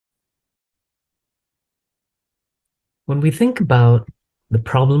When we think about the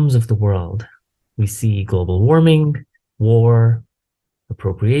problems of the world, we see global warming, war,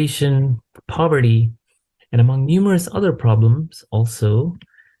 appropriation, poverty, and among numerous other problems, also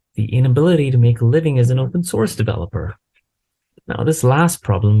the inability to make a living as an open source developer. Now, this last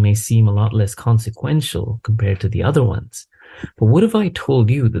problem may seem a lot less consequential compared to the other ones, but what if I told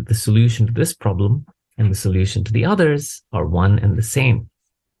you that the solution to this problem and the solution to the others are one and the same?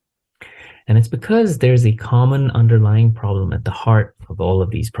 And it's because there's a common underlying problem at the heart of all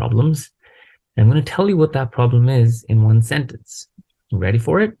of these problems. And I'm going to tell you what that problem is in one sentence. You ready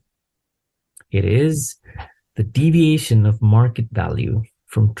for it? It is the deviation of market value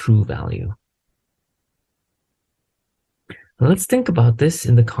from true value. Now let's think about this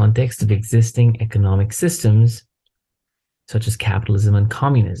in the context of existing economic systems, such as capitalism and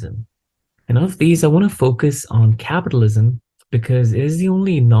communism. And of these, I want to focus on capitalism because it is the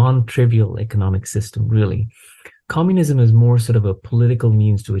only non-trivial economic system, really. Communism is more sort of a political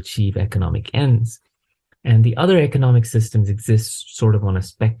means to achieve economic ends. And the other economic systems exist sort of on a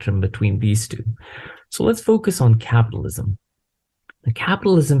spectrum between these two. So let's focus on capitalism. Now,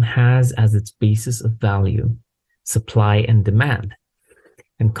 capitalism has as its basis of value supply and demand.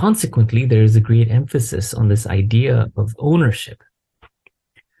 And consequently, there is a great emphasis on this idea of ownership.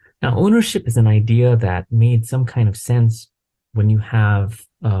 Now, ownership is an idea that made some kind of sense when you have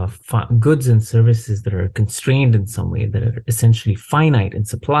goods and services that are constrained in some way, that are essentially finite in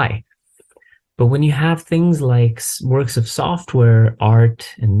supply. But when you have things like works of software, art,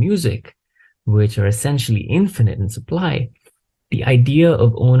 and music, which are essentially infinite in supply, the idea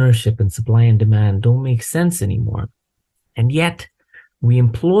of ownership and supply and demand don't make sense anymore. And yet, we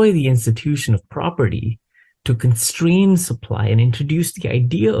employ the institution of property to constrain supply and introduce the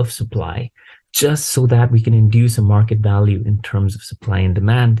idea of supply just so that we can induce a market value in terms of supply and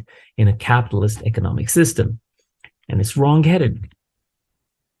demand in a capitalist economic system. And it's wrong-headed.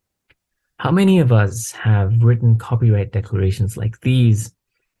 How many of us have written copyright declarations like these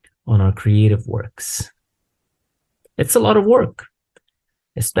on our creative works? It's a lot of work,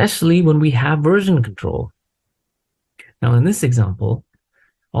 especially when we have version control. Now, in this example,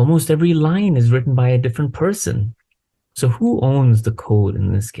 almost every line is written by a different person. So who owns the code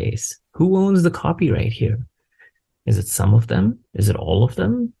in this case? Who owns the copyright here? Is it some of them? Is it all of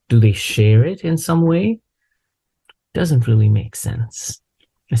them? Do they share it in some way? Doesn't really make sense,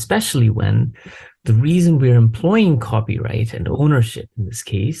 especially when the reason we're employing copyright and ownership in this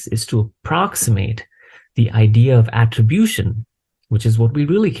case is to approximate the idea of attribution, which is what we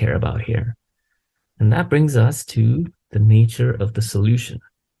really care about here. And that brings us to the nature of the solution,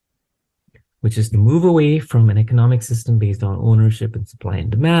 which is to move away from an economic system based on ownership and supply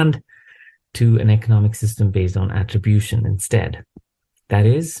and demand to an economic system based on attribution instead. That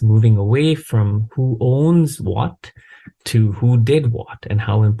is, moving away from who owns what to who did what and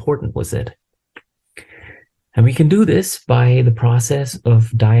how important was it. And we can do this by the process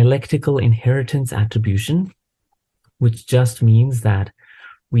of dialectical inheritance attribution, which just means that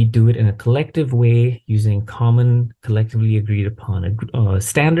we do it in a collective way using common, collectively agreed upon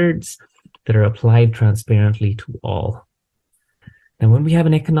standards that are applied transparently to all. And when we have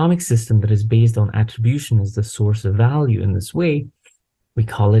an economic system that is based on attribution as the source of value in this way, we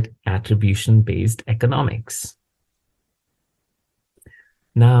call it attribution-based economics.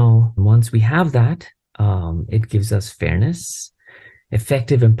 Now, once we have that, it gives us fairness,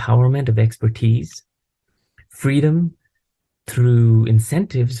 effective empowerment of expertise, freedom through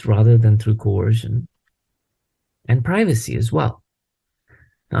incentives rather than through coercion, and privacy as well.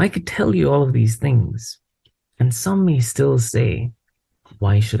 Now, I could tell you all of these things, and some may still say,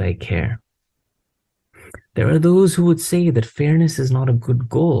 why should I care? There are those who would say that fairness is not a good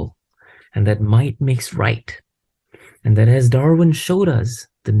goal, and that might makes right, and that as Darwin showed us,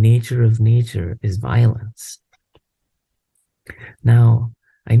 the nature of nature is violence. Now,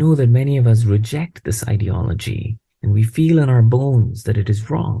 I know that many of us reject this ideology, and we feel in our bones that it is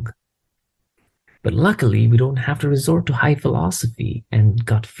wrong. But luckily, we don't have to resort to high philosophy and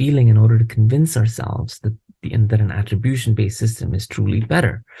gut feeling in order to convince ourselves that an attribution-based system is truly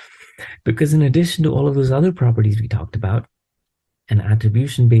better. Because in addition to all of those other properties we talked about, an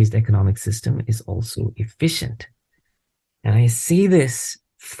attribution-based economic system is also efficient. And I say this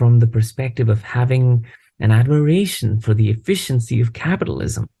from the perspective of having an admiration for the efficiency of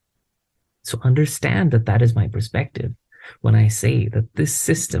capitalism. So understand that that is my perspective when I say that this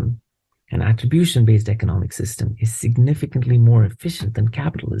system, an attribution-based economic system, is significantly more efficient than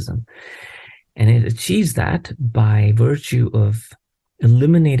capitalism. And it achieves that by virtue of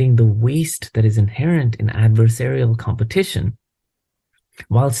eliminating the waste that is inherent in adversarial competition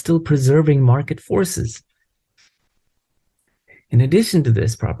while still preserving market forces. In addition to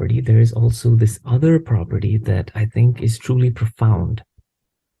this property, there is also this other property that I think is truly profound.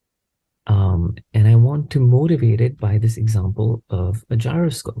 And I want to motivate it by this example of a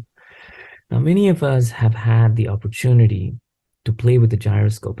gyroscope. Now, many of us have had the opportunity to play with the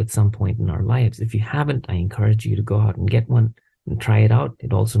gyroscope at some point in our lives. If you haven't, I encourage you to go out and get one and try it out.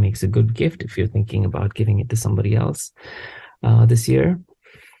 It also makes a good gift if you're thinking about giving it to somebody else this year.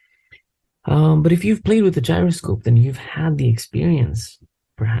 But if you've played with the gyroscope, then you've had the experience,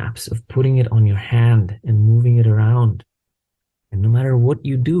 perhaps, of putting it on your hand and moving it around. And no matter what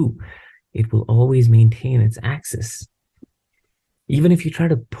you do, it will always maintain its axis. Even if you try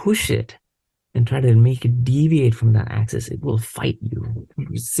to push it and try to make it deviate from that axis, it will fight you, it will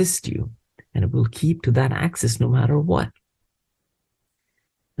resist you, and it will keep to that axis no matter what.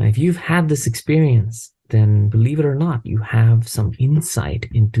 Now, if you've had this experience, then believe it or not, you have some insight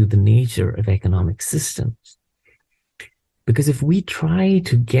into the nature of economic systems. Because if we try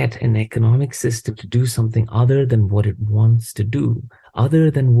to get an economic system to do something other than what it wants to do,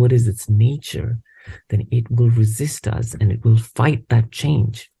 other than what is its nature, then it will resist us and it will fight that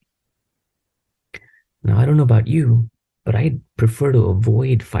change. Now, I don't know about you, but I'd prefer to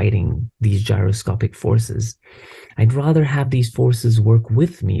avoid fighting these gyroscopic forces. I'd rather have these forces work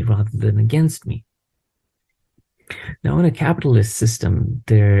with me rather than against me. Now, in a capitalist system,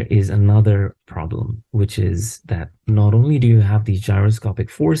 there is another problem, which is that not only do you have these gyroscopic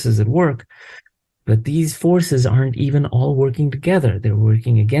forces at work, but these forces aren't even all working together. They're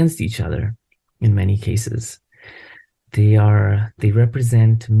working against each other in many cases. They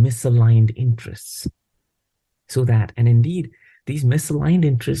represent misaligned interests. And indeed, these misaligned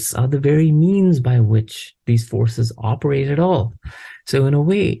interests are the very means by which these forces operate at all. So in a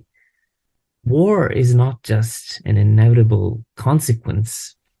way, war is not just an inevitable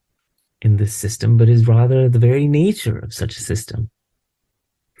consequence in this system, but is rather the very nature of such a system.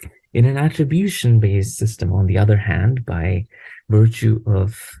 In an attribution-based system, on the other hand, by virtue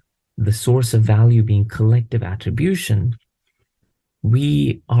of the source of value being collective attribution,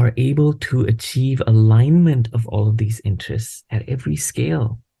 we are able to achieve alignment of all of these interests at every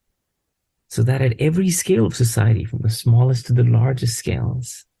scale. So that at every scale of society, from the smallest to the largest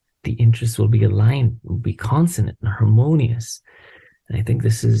scales, the interests will be aligned, will be consonant and harmonious. And I think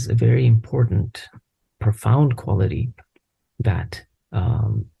this is a very important, profound quality that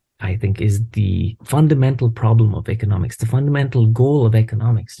I think is the fundamental problem of economics, the fundamental goal of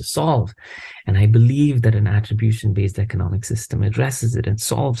economics to solve. And I believe that an attribution-based economic system addresses it and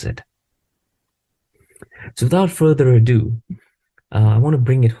solves it. So without further ado, I want to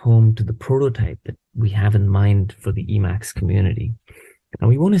bring it home to the prototype that we have in mind for the Emacs community. Now,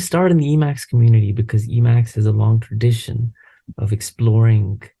 we want to start in the Emacs community because Emacs has a long tradition of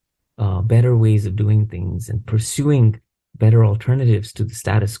exploring better ways of doing things and pursuing better alternatives to the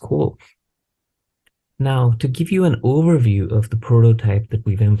status quo. Now, to give you an overview of the prototype that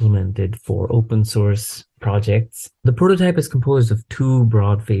we've implemented for open source projects, the prototype is composed of two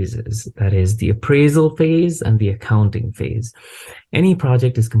broad phases. That is the appraisal phase and the accounting phase. Any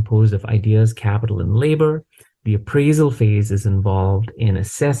project is composed of ideas, capital, and labor. The appraisal phase is involved in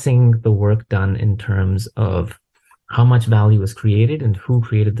assessing the work done in terms of how much value was created and who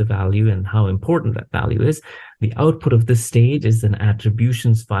created the value and how important that value is. The output of this stage is an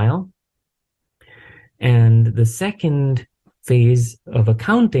attributions file. And the second phase of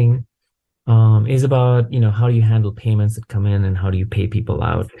accounting is about, how do you handle payments that come in and how do you pay people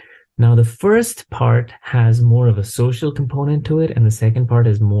out? Now, the first part has more of a social component to it, and the second part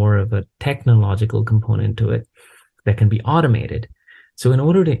is more of a technological component to it that can be automated. So in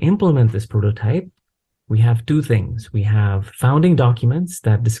order to implement this prototype, we have two things. We have founding documents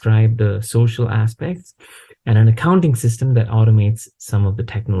that describe the social aspects and an accounting system that automates some of the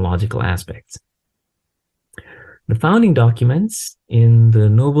technological aspects. The founding documents, in the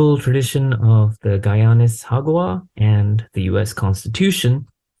noble tradition of the Guyanese Hagua and the US Constitution,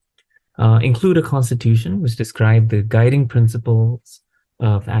 include a constitution which describe the guiding principles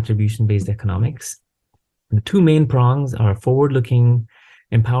of attribution-based economics. The two main prongs are forward-looking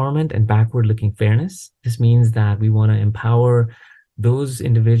empowerment and backward-looking fairness. This means that we want to empower those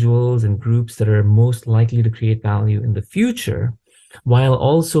individuals and groups that are most likely to create value in the future, while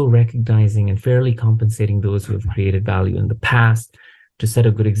also recognizing and fairly compensating those who have created value in the past to set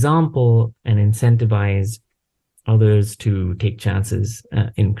a good example and incentivize others to take chances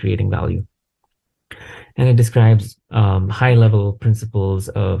in creating value. And it describes high-level principles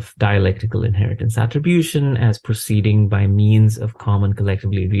of dialectical inheritance attribution as proceeding by means of common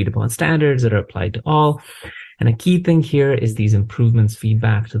collectively agreed upon standards that are applied to all. And a key thing here is these improvements feed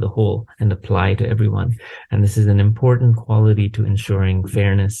back to the whole and apply to everyone. And this is an important quality to ensuring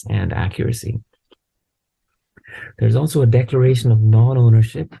fairness and accuracy. There's also a declaration of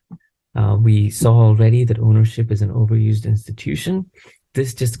non-ownership. We saw already that ownership is an overused institution.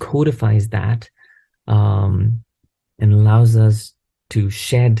 This just codifies that and allows us to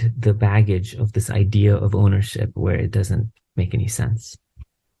shed the baggage of this idea of ownership where it doesn't make any sense.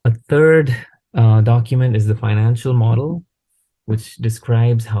 A third document is the financial model, which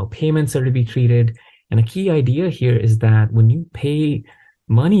describes how payments are to be treated. And a key idea here is that when you pay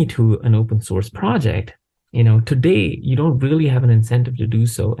money to an open source project, today you don't really have an incentive to do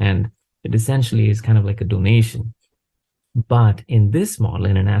so. And it essentially is kind of like a donation. But in this model,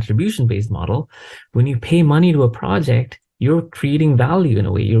 in an attribution-based model, when you pay money to a project, you're creating value in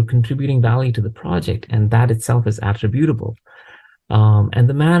a way, you're contributing value to the project, and that itself is attributable. And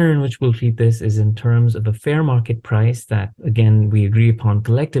the manner in which we'll treat this is in terms of a fair market price that, again, we agree upon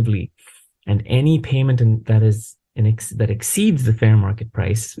collectively, and any payment that exceeds the fair market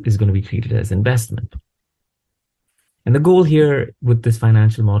price is going to be treated as investment. And the goal here with this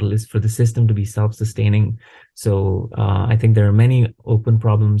financial model is for the system to be self-sustaining. So I think there are many open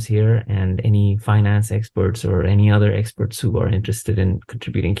problems here, and any finance experts or any other experts who are interested in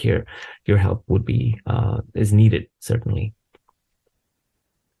contributing here, your help would be is needed, certainly.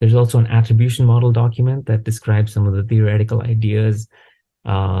 There's also an attribution model document that describes some of the theoretical ideas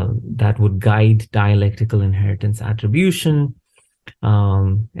that would guide dialectical inheritance attribution.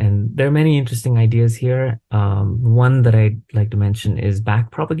 And there are many interesting ideas here. One that I'd like to mention is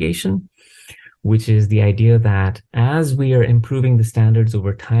backpropagation, which is the idea that as we are improving the standards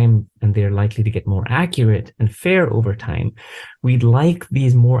over time and they're likely to get more accurate and fair over time, we'd like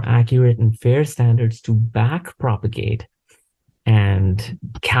these more accurate and fair standards to backpropagate and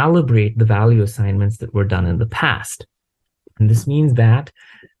calibrate the value assignments that were done in the past. And this means that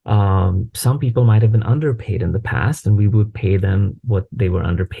some people might have been underpaid in the past, and we would pay them what they were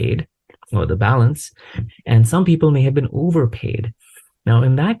underpaid, or the balance. And some people may have been overpaid. Now,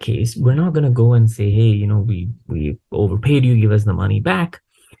 in that case, we're not going to go and say, hey, we overpaid you, give us the money back.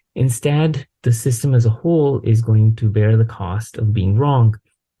 Instead, the system as a whole is going to bear the cost of being wrong.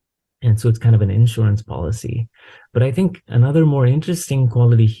 And so it's kind of an insurance policy. But I think another more interesting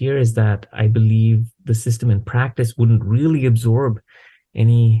quality here is that I believe the system in practice wouldn't really absorb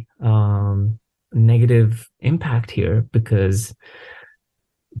any negative impact here, because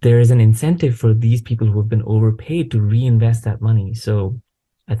there is an incentive for these people who have been overpaid to reinvest that money. So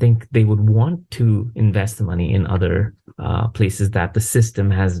I think they would want to invest the money in other places that the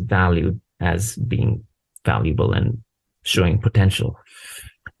system has valued as being valuable and showing potential.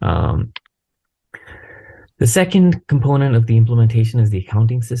 The second component of the implementation is the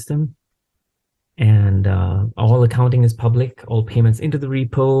accounting system. And all accounting is public. All payments into the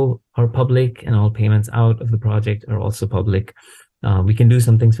repo are public, and all payments out of the project are also public. We can do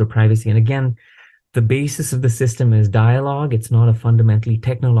some things for privacy. And again, the basis of the system is dialogue. It's not a fundamentally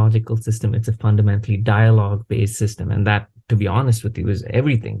technological system. It's a fundamentally dialogue-based system. And that, to be honest with you, is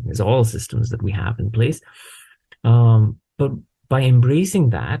everything, is all systems that we have in place. But by embracing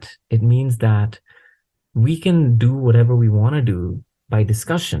that, it means that we can do whatever we want to do by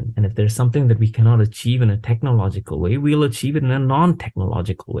discussion. And if there's something that we cannot achieve in a technological way, we'll achieve it in a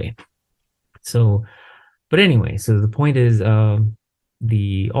non-technological way. So, but anyway, so the point is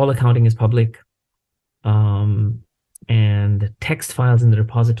all accounting is public, and text files in the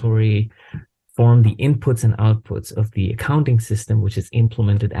repository form the inputs and outputs of the accounting system, which is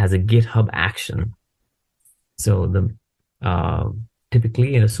implemented as a GitHub action. So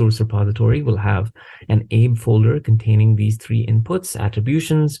typically in a source repository, we'll have an Abe folder containing these three inputs: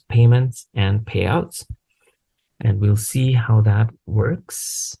 attributions, payments, and payouts. And we'll see how that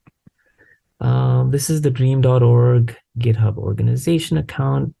works. This is the dream.org GitHub organization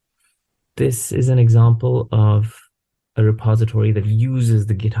account. This is an example of a repository that uses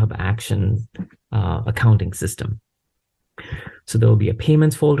the GitHub action accounting system. So there will be a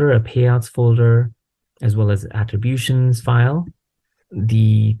payments folder, a payouts folder, as well as attributions file.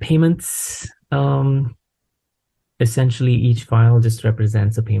 The payments, essentially each file just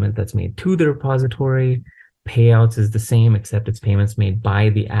represents a payment that's made to the repository. Payouts is the same, except it's payments made by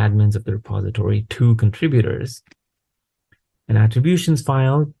the admins of the repository to contributors. An attributions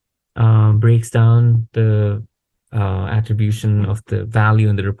file breaks down the attribution of the value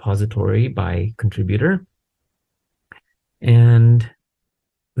in the repository by contributor. And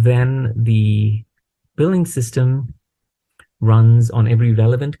then the billing system runs on every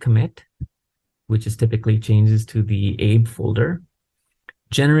relevant commit, which is typically changes to the Abe folder.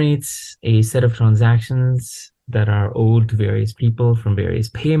 generates a set of transactions that are owed to various people from various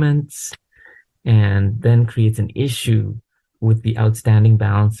payments, and then creates an issue with the outstanding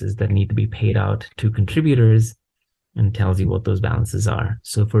balances that need to be paid out to contributors, and tells you what those balances are.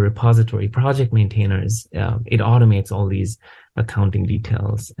 So for repository project maintainers, it automates all these accounting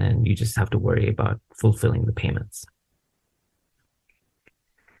details, and you just have to worry about fulfilling the payments.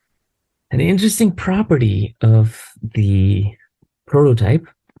 An interesting property of the prototype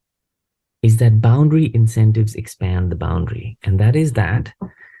is that boundary incentives expand the boundary. And that is that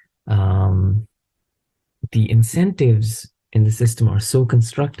the incentives in the system are so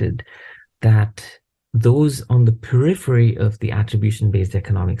constructed that those on the periphery of the attribution-based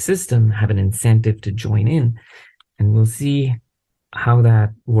economic system have an incentive to join in. And we'll see how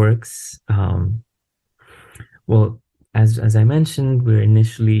that works. Well, as I mentioned,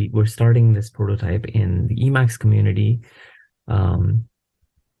 we're starting this prototype in the Emacs community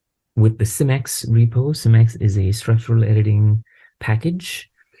with the Simex repo. Simex is a structural editing package,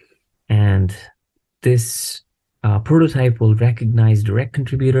 and this prototype will recognize direct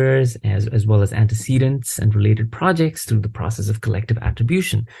contributors as well as antecedents and related projects through the process of collective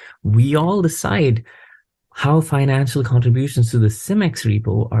attribution. We all decide how financial contributions to the Simex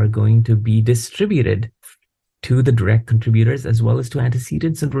repo are going to be distributed to the direct contributors as well as to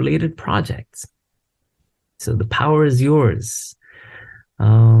antecedents and related projects. So the power is yours.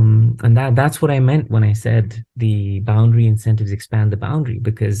 And that's what I meant when I said the boundary incentives expand the boundary,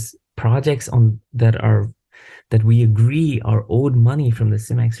 because projects that we agree are owed money from the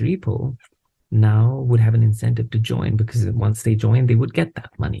Simex repo now would have an incentive to join, because once they join, they would get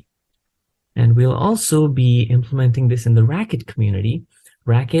that money. And we'll also be implementing this in the Racket community.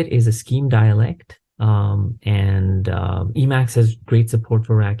 Racket is a scheme dialect, and Emacs has great support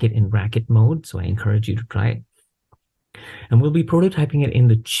for Racket in Racket mode, so I encourage you to try it. And we'll be prototyping it in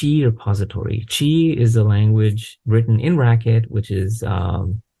the Chi repository. Chi is a language written in Racket, which is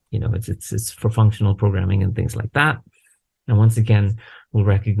it's for functional programming and things like that. And once again, we'll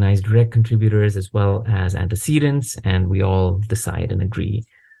recognize direct contributors as well as antecedents, and we all decide and agree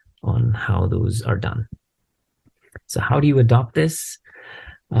on how those are done. So how do you adopt this?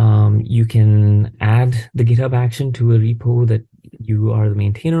 You can add the GitHub action to a repo that you are the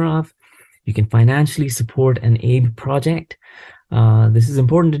maintainer of. You can financially support an aid project. This is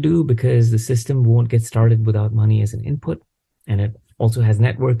important to do because the system won't get started without money as an input, and it also has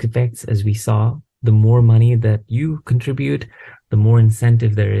network effects. As we saw, the more money that you contribute, the more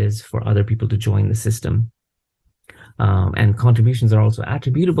incentive there is for other people to join the system. And contributions are also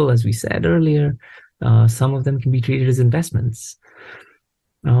attributable, as we said earlier. Some of them can be treated as investments.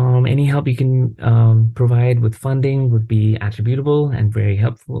 Any help you can provide with funding would be attributable and very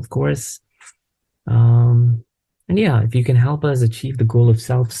helpful, of course. And yeah, if you can help us achieve the goal of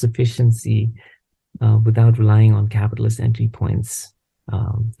self-sufficiency without relying on capitalist entry points,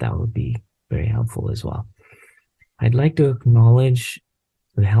 that would be very helpful as well. I'd like to acknowledge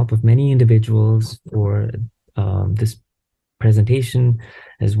the help of many individuals for this presentation,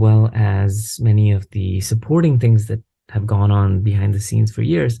 as well as many of the supporting things that have gone on behind the scenes for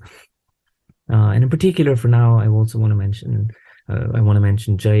years. And in particular, for now, I also want to mention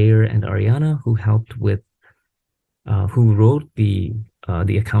Jair and Ariana, who helped with, who wrote the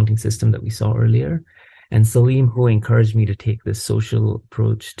accounting system that we saw earlier, and Salim, who encouraged me to take this social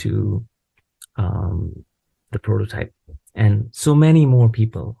approach to the prototype, and so many more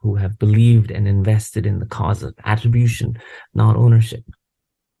people who have believed and invested in the cause of attribution, not ownership.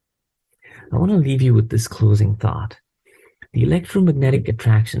 I want to leave you with this closing thought. The electromagnetic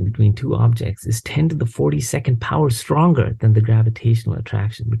attraction between two objects is 10 to the 42nd power stronger than the gravitational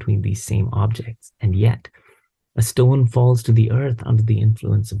attraction between these same objects, and yet a stone falls to the earth under the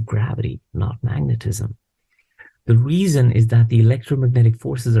influence of gravity, not magnetism. The reason is that the electromagnetic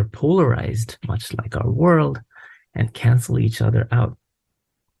forces are polarized, much like our world, and cancel each other out.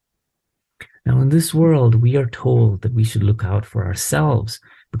 Now, in this world, we are told that we should look out for ourselves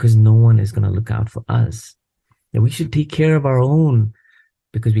because no one is going to look out for us. That we should take care of our own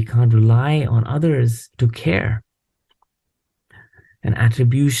because we can't rely on others to care. An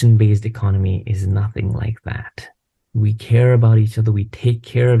attribution-based economy is nothing like that. We care about each other, we take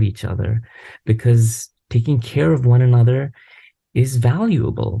care of each other because taking care of one another is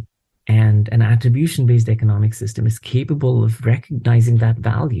valuable. And an attribution-based economic system is capable of recognizing that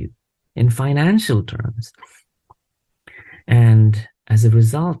value in financial terms. And as a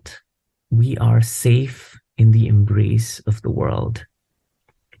result, we are safe in the embrace of the world.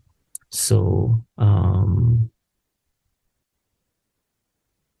 So,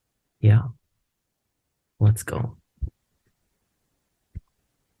 yeah, let's go.